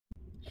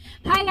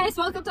Hi guys!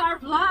 Welcome to our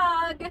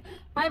vlog! 5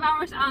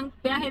 hours ang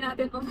biyahe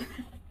natin po.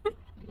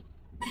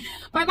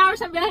 5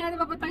 hours ang biyahe natin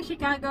papuntang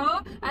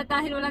Chicago. At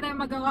dahil wala tayong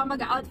magawa,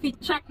 mag-outfit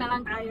check na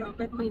lang tayo.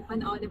 But may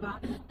panao,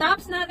 diba?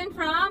 Tops natin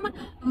from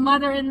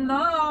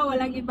mother-in-law.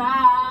 Walang iba.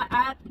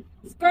 At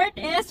skirt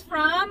is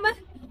from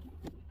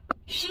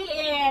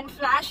Shein.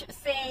 Flash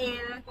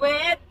sale.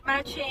 With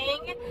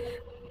matching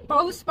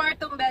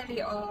postpartum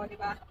belly. Oh,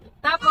 diba?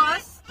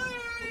 Tapos,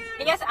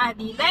 yes,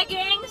 Adi.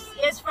 Leggings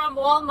is from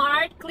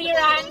Walmart,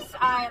 clearance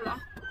aisle.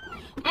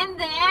 And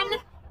then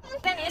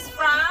is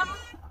from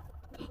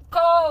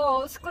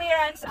Kohl's,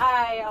 clearance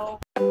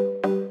aisle.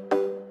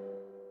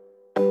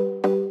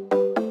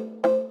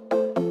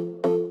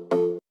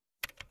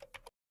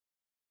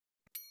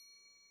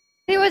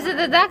 Hey, what did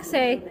the duck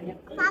say?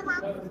 Papa.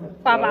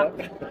 Papa.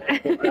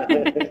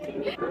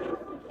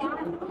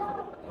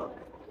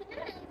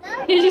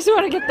 You just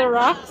want to get the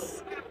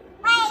rocks?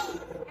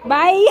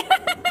 Bye.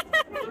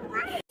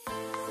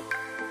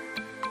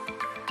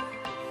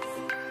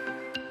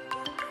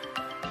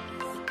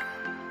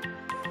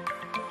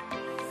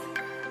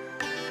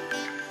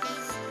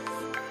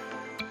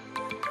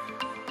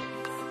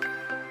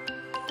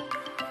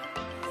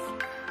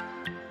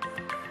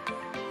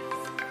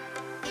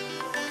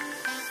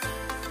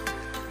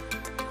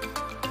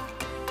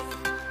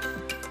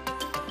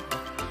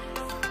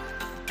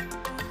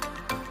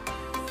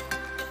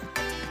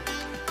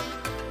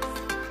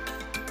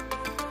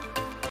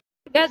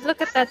 God,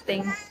 look at that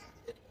thing.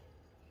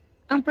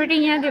 Ang pretty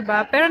niya,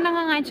 diba? Pero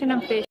nangangain siya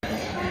ng fish.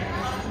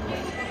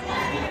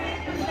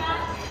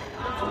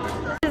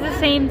 This is the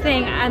same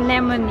thing,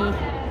 anemone.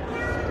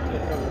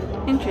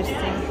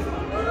 Interesting.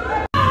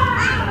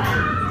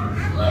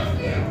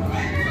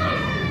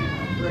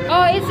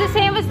 Oh, it's the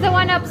same as the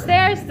one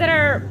upstairs that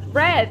are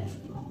red.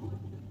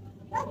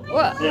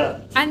 What?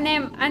 Yeah.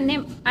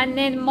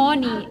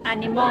 Anemone.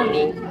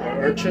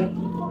 Urchin?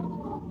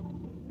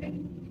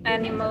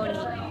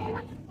 Anemone.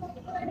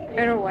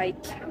 Pero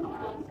white.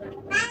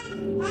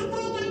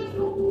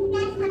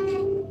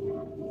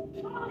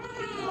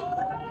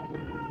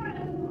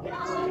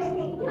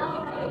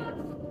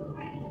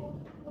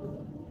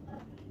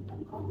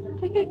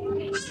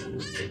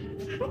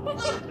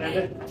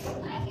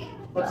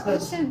 What's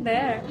What's this? in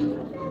there?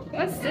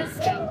 What's this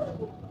thing?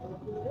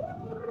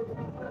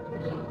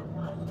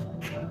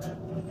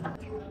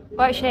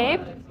 What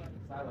shape?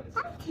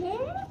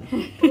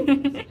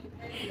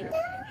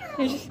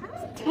 There's a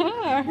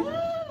star.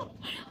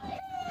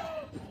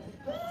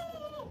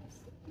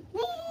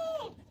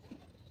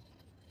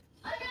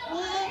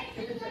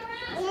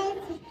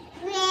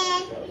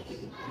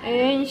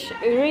 Inch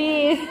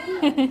read.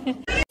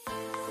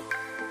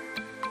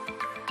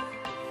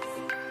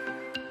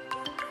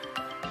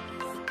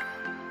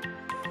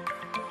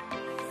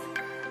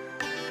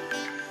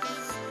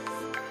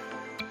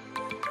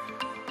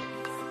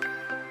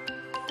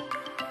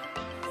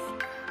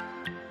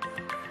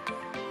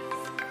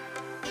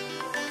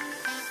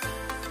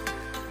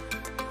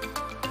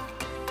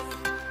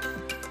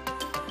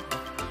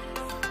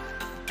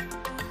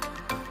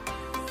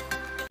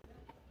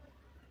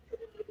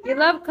 You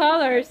love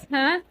colors,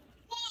 huh?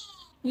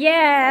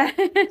 Yeah.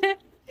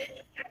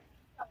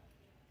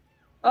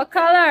 What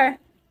color?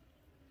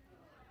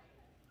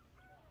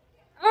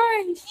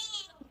 Orange,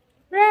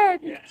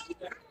 red,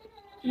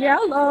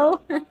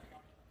 yellow.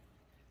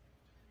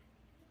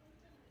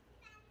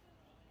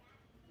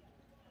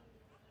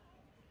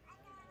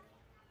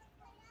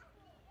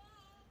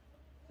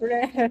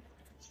 Red.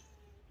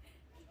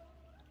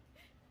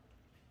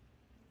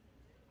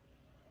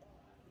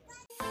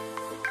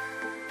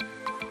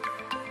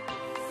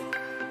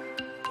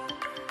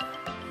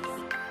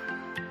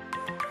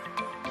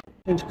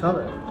 Change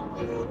color.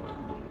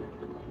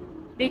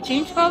 They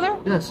change color?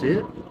 Yeah,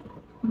 see it?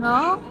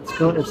 No?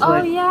 It's Oh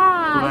like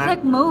yeah, black. it's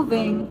like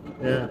moving.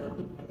 Yeah.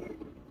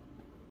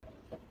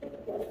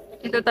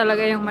 Ito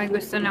talaga yung may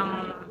gusto ng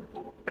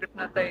trip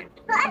na to eh.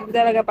 Hindi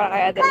talaga para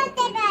kay Adel.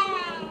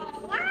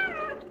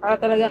 Para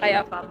talaga kay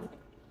Apam.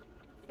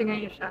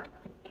 Tingnan niyo siya.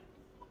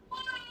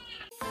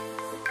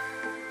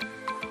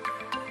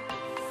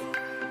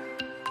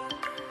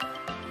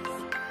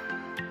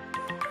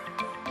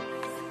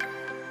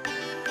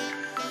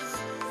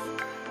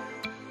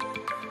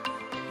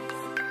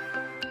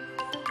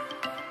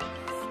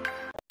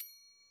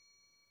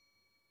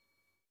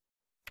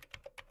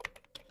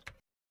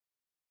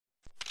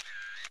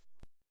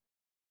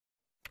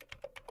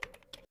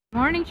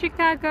 Morning,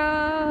 Chicago!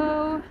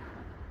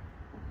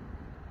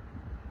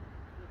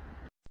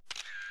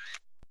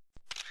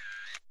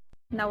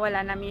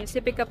 Nawala namin yung si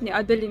pick up ni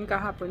Adeline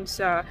kahapon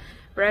sa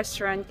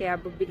restaurant, kaya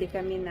bubili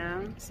kami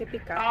ng si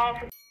pick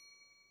up.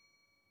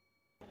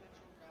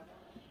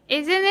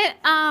 Isn't it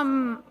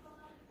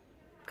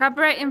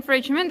copyright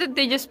infringement that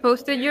they just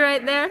posted you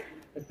right there?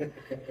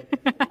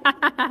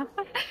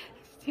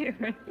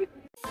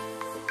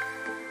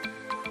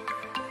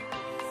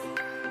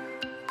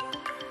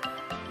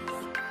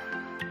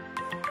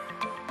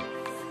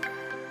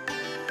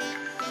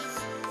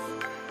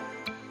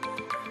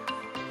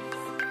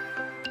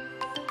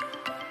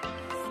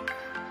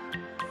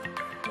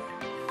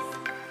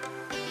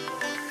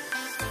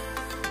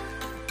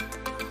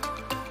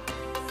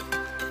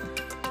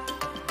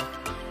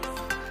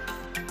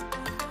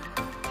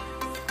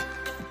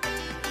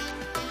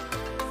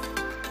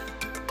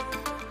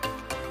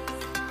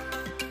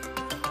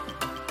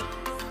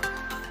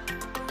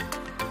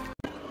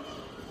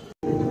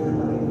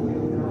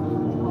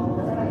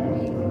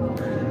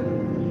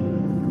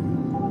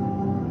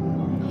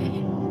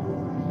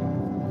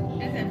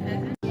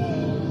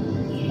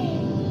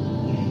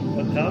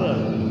 color?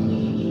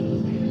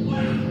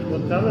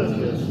 What color is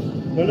this?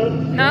 Blue?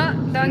 No,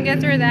 don't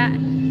get her that.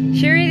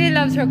 She really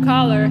loves her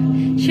collar.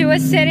 She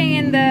was sitting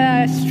in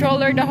the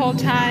stroller the whole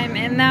time,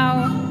 and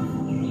now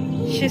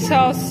she's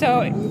all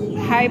so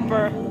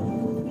hyper.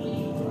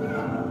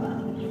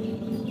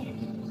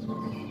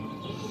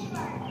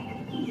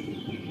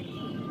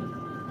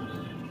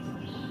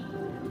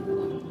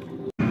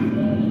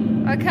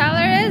 What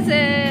color is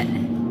it?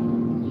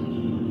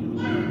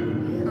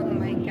 Oh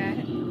my god.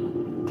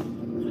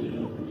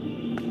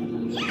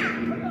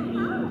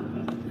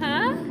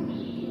 Huh?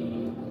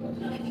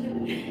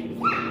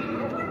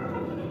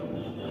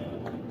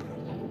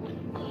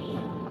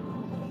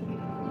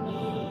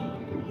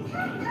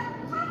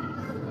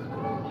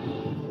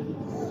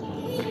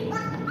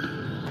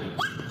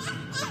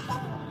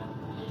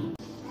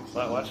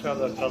 Watch how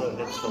the color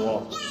hits the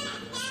wall.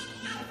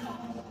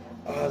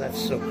 Oh,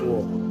 that's so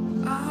cool.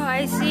 Oh,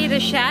 I see the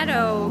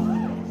shadow.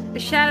 The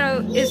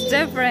shadow is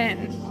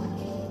different.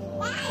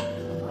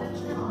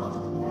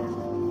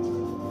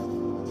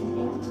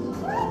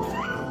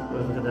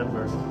 Look at that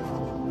bird.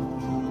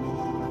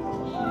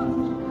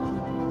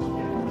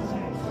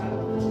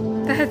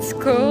 That's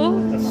cool.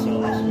 That's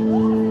so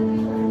awesome.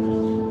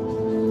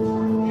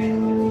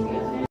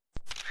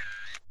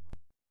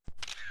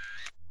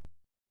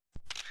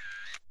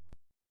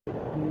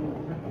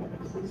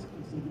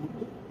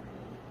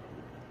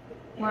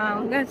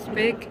 Wow, that's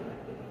big.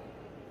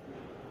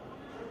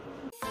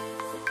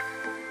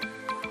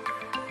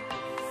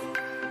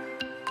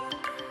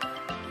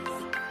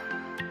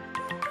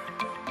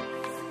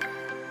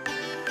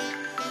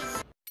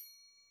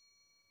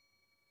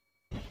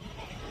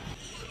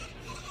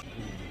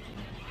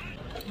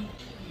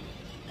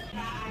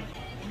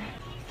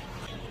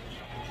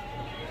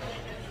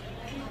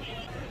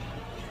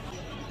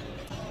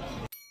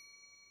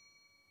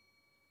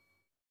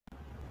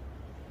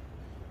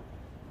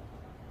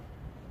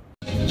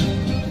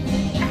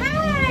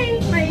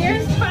 My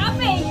ear's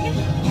popping!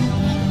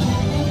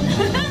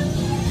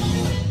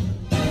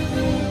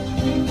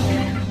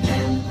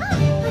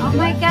 Oh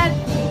my god!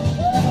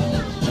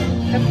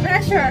 The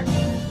pressure!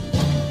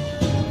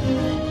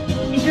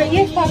 Is your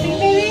ears popping,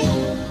 baby?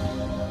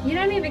 You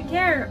don't even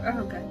care.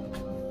 Oh god.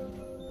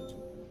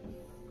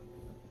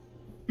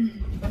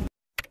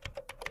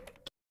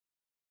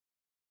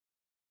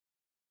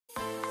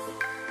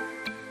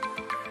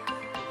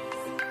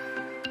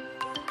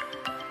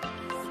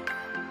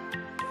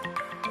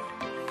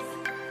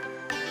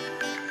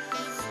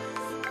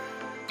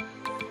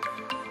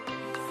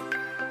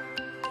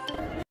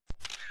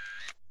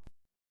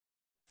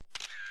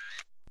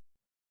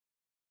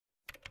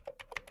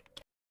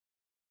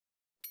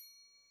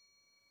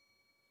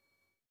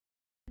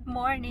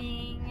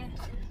 Morning!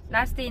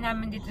 Last day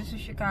namin dito sa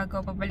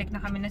Chicago. Pabalik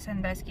na kami na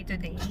Sandusky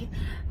today.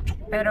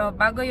 Pero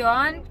bago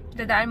yon,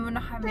 dadaan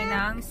muna kami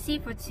ng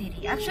Seafood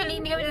City.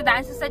 Actually, hindi kami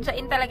dadaan sa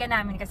sadyain talaga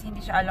namin kasi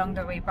hindi siya along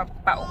the way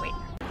pa-uwi.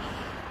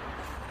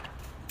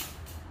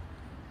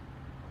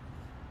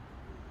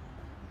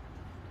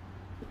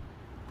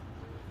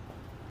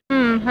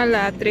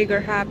 Hala,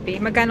 trigger happy.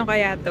 Magkano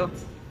kaya to?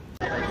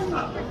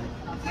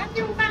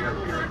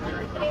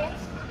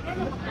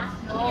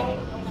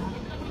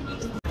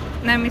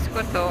 Namiss ko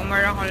to,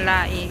 more akong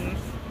laing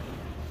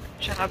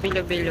tsaka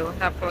bilo-bilo.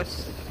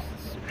 Tapos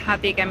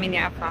hati kami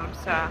ni Afam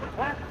sa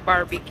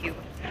barbecue.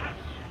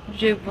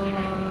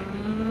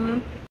 Jibon.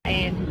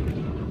 Ayan.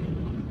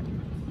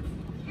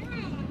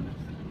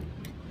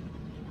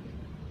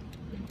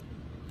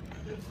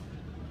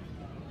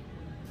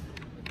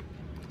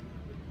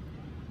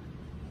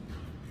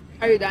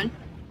 Are you done?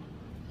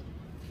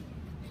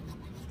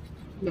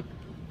 No.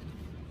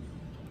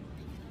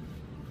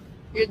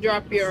 You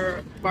drop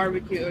your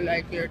barbecue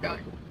like you're done.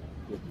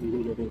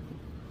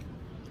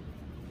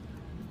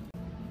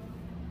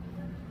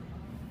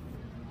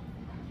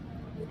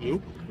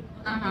 You?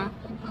 Uh-huh.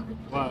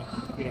 What?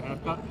 Get a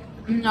haircut?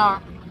 No.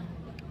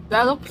 Do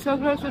I look so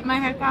gross with my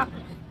haircut?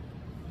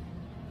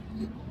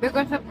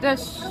 Because of the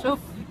soup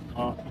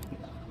Oh.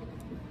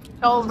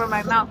 all over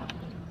my mouth.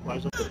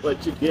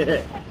 What'd you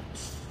get?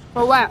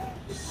 For what?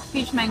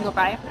 Peach mango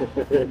pie.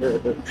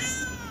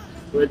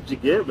 What'd you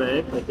get,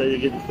 man? I thought you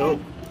were getting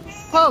Coke.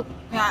 Coke.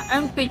 Yeah,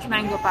 and peach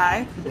mango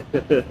pie.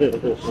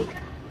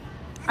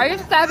 Are you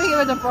stabbing it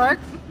with a fork?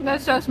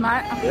 That's so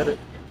smart. Get it.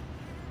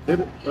 Get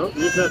it. Oh,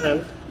 use that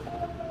hand.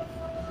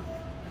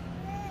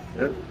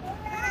 Yeah.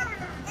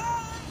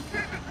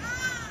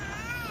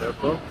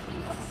 Careful.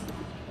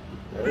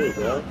 There you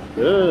go.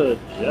 Good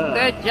job.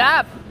 Good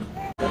job.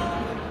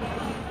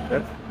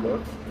 Okay. More.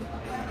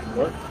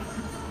 More.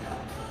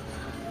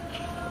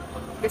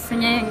 Gusto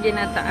niya yung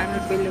ginataan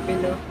ng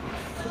bilo-bilo.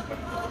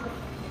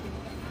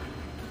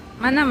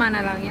 Mana-mana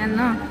lang yan,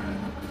 no?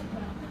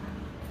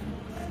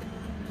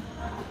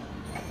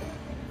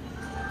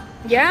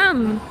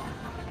 Yum!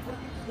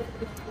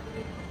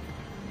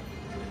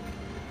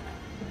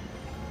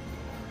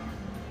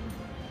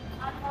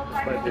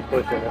 Might be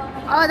pushing it.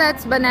 Oh,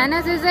 that's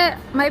bananas, is it?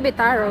 Might be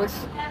taros.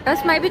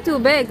 That might be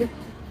too big.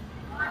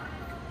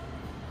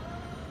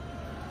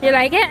 You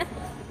like it?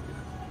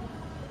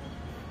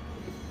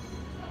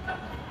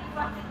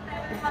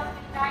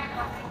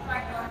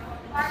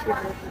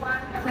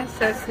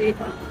 So sweet.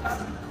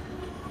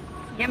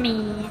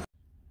 Yummy!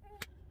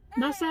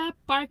 Nasa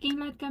parking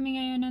lot kami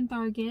ngayon ng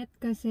Target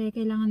kasi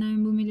kailangan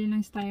namin bumili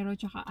ng styro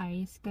tsaka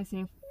ice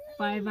kasi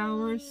 5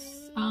 hours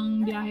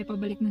ang biyahe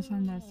pabalik ng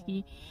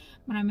Sandusky.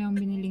 Marami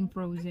akong biniling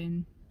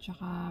frozen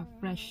tsaka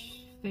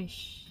fresh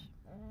fish.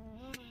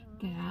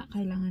 Kaya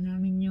kailangan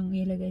namin yung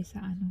ilagay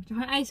sa ano.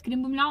 Tsaka ice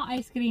cream. Bumili akong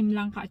ice cream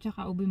lang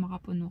tsaka ube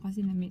makapuno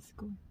kasi na-miss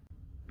ko.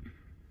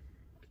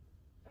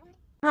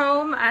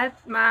 Home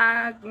at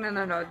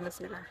nanonood na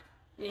sila.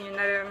 Yun yung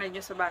narinig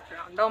nyo sa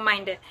background. Don't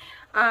mind it.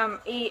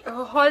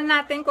 I-haul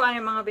natin kung ano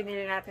yung mga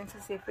binili natin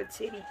sa Seafood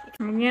City.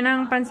 Huwag nyo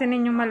nang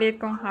pansinin yung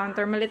maliit kong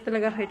counter. Maliit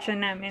talaga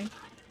kitchen namin.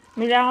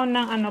 Bili ako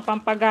ng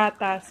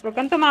pampagatas. Huwag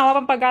kang tumawa,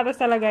 pampagatas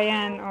talaga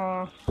yan.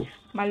 O,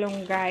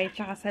 malunggay,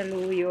 tsaka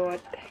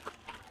saluyot.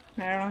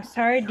 Meron akong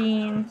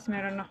sardines.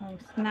 Meron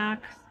akong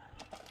snacks.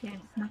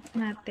 Yan, snacks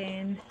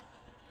natin.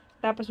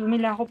 Tapos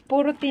bumili ako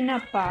puro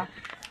tinapa.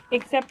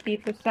 Except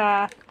dito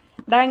sa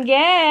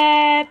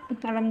Danggit!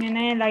 Alam niyo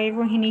na yan, lagi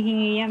kong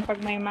hinihingi yan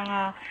pag may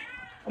mga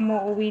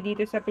umuwi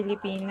dito sa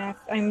Pilipinas.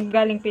 Ay,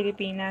 galing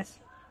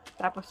Pilipinas.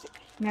 Tapos,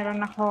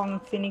 meron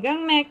akong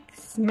sinigang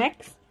Mex.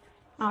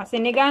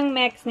 Sinigang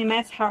Mex ni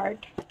Mess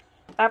Heart.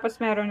 Tapos,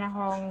 meron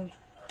akong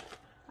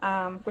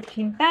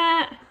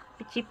kutsinta,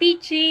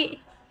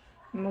 pichi-pichi,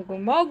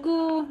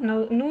 mogu-mogu,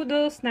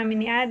 noodles namin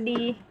ni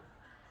Adi.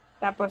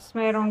 Tapos,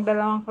 merong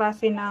dalawang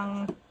klase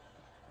ng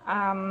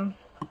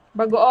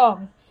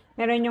bagoong.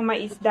 Meron yung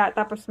may isda,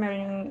 tapos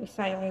meron yung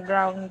isa yung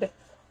ground.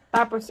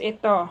 Tapos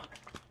ito.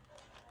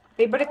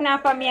 Favorite na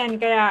apam yan,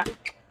 kaya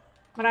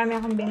marami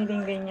akong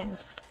biniling ganyan.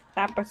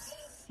 Tapos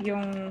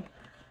yung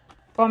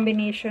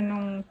combination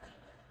ng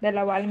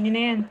dalawa, alam niyo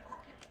na yan.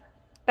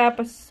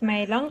 Tapos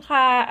may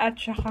langka at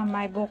saka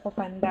may buko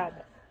pandan.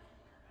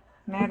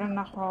 Meron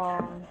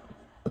akong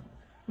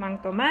Mang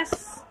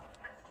Tomas.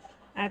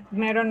 At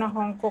meron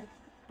akong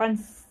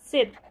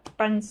pansit.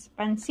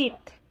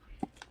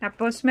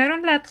 Tapos,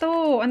 meron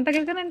lato. Ang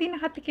tagal ka na hindi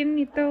nakatikim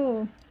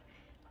nito.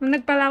 Nung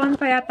nagpalawan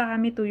pa yata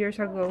kami 2 years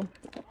ago.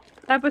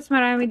 Tapos,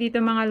 marami dito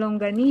mga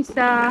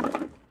longganisa.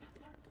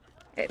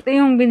 Ito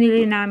yung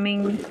binili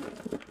naming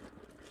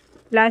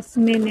last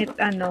minute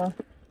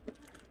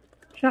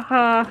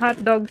Tsaka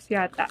hot dogs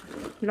yata.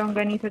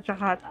 Longganisa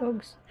tsaka hot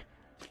dogs.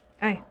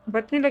 Ay,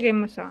 ba't nilagay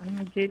mo sa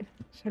Jill?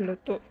 Sa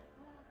luto.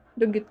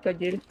 Dugit ka,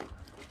 Jill.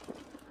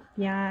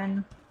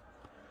 Yan.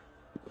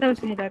 Tapos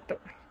nila to.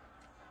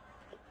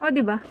 O,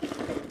 diba?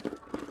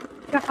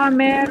 Tsaka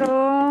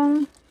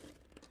merong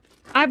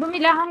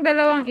bumili akong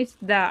dalawang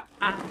isda.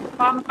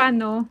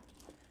 Pampano.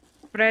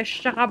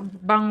 Fresh, tsaka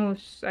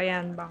bangus.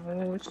 Ayan,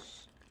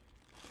 bangus.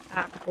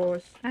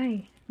 Tapos,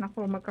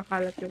 naku,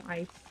 magkakalat yung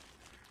ice.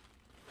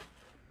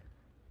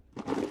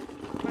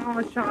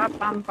 Bangus, tsaka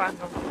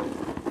pampano.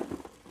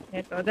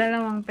 Ito,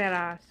 2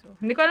 peraso.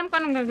 Hindi ko alam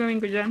kung anong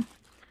gagawin ko dyan.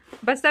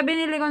 Basta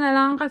binili ko na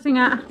lang kasi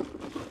nga,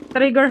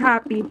 trigger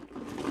happy.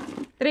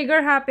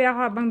 Trigger happy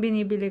ako habang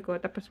binibili ko.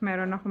 Tapos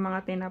meron ako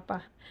mga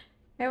tinapa.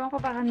 Ewan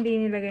ko pa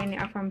hindi nilagay ni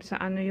Afam sa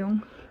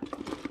yung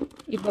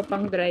iba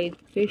pang dried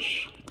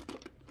fish.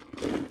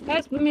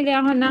 Tapos bumili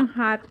ako ng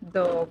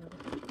hotdog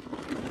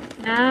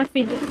na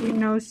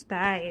Filipino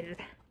style.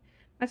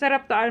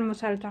 Masarap to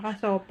almusal tsaka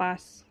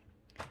sopas.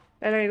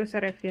 Lalagay ko sa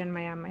ref yan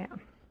maya maya.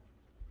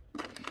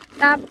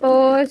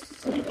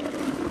 Tapos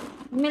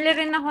bumili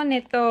rin ako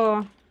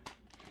nito.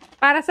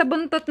 Para sa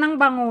buntot ng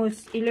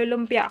bangus,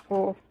 ilulumpia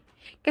ko.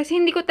 Kasi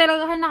hindi ko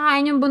talaga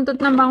nakain yung buntot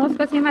ng bangus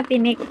kasi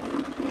matinik.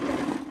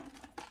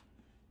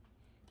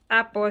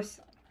 Tapos,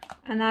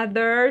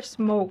 another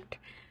smoked.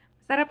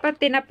 Sarap at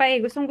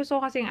tinapay. Gustong gusto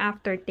ko kasing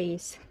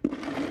aftertaste.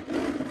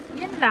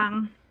 Yan lang.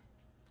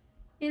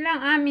 Yan lang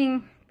aming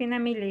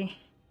pinamili.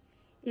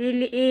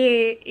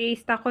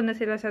 I-stack ko na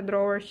sila sa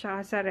drawer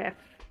siya sa ref.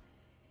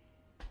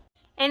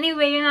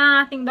 Anyway, yun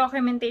ang ating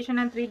documentation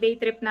ng 3-day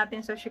trip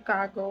natin sa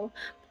Chicago.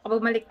 Kapag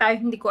bumalik tayo,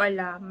 hindi ko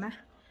alam.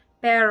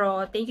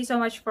 Pero, thank you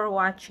so much for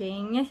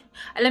watching.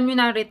 Alam nyo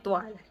na ang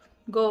ritual.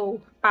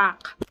 Go,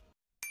 pack!